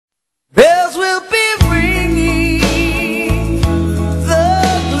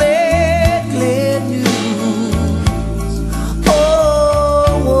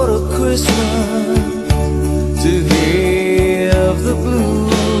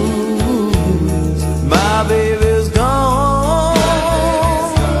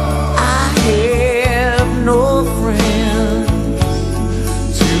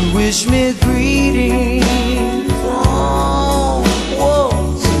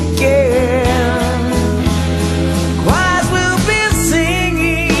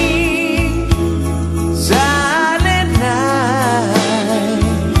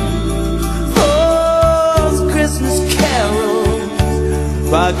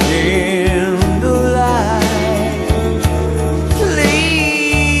candlelight.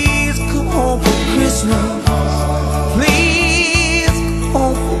 Please come home for Christmas. Please come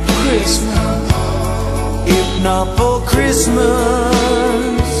home for Christmas. If not for Christmas,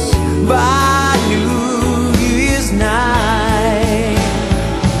 by New Year's night.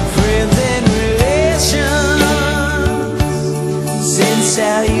 Friends and relations send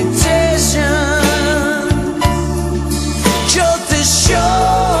salutations, just as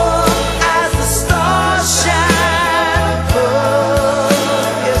sure as the stars shine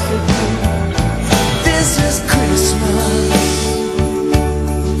above. Yes, they do. This is Christmas,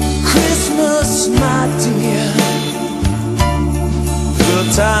 Christmas, my dear, the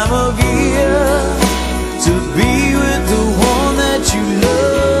time of